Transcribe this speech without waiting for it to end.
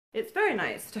It's very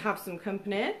nice to have some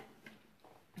company.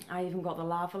 I even got the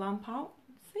lava lamp out.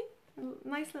 See?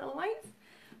 Nice little lights.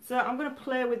 So I'm going to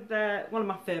play with one of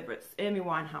my favourites, Amy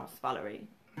Winehouse, Valerie.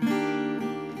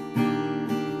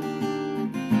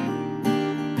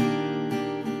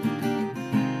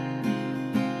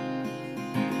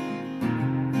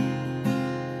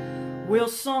 Well,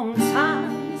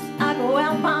 sometimes I go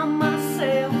out by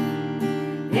myself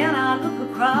and I look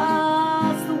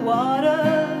across the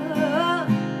water,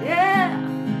 yeah,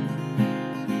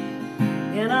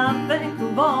 and I think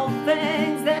of all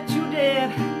things that you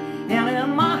did, and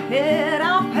in my head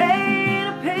I'll paint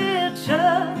a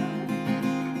picture.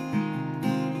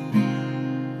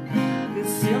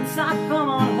 'Cause since I come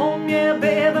on home, yeah,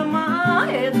 baby, my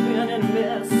head's been in a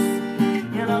mess,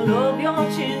 and I love your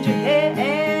ginger hair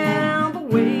and the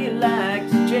way you like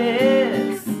to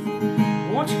dress.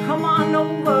 Won't you come on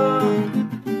over,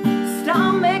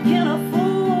 stop making a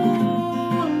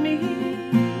fool of me.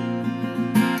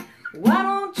 Why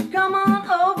don't you come on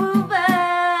over,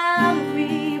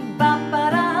 Valerie?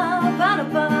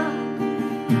 Ba-ba-da-ba-da-ba,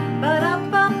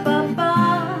 ba-da-ba-ba-ba,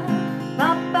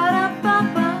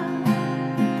 ba-ba-da-ba-ba,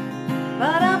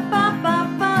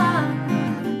 ba-da-ba-ba-ba,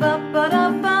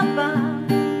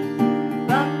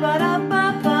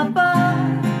 ba-ba-da-ba-ba,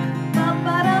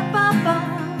 ba-ba-da-ba-ba-ba.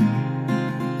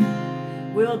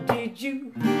 Well, did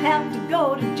you have to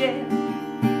go to jail?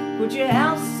 Put your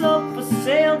house up for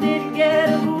sale? Did you get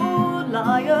a good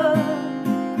lawyer?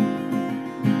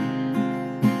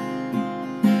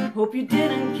 Hope you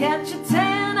didn't catch a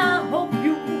tan. I hope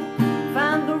you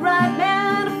find the right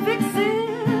man to fix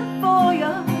it for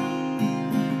you.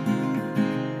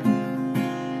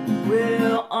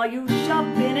 Well, are you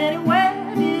shopping anywhere?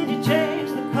 Did you change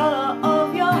the color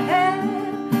of your hair?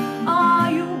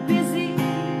 Are you busy?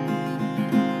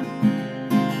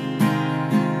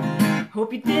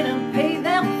 Hope you didn't pay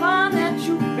that fine that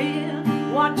you've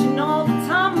been watching all the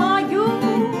time. Are you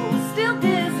still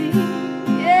dizzy?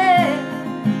 Yeah.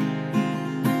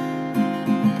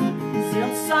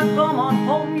 Since I come on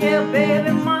home, yeah,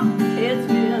 baby, my head's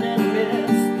been in a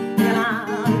mess, and I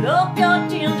love your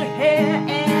ginger hair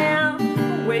and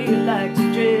the way you like to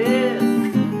dress.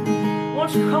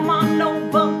 Won't you come on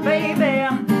over?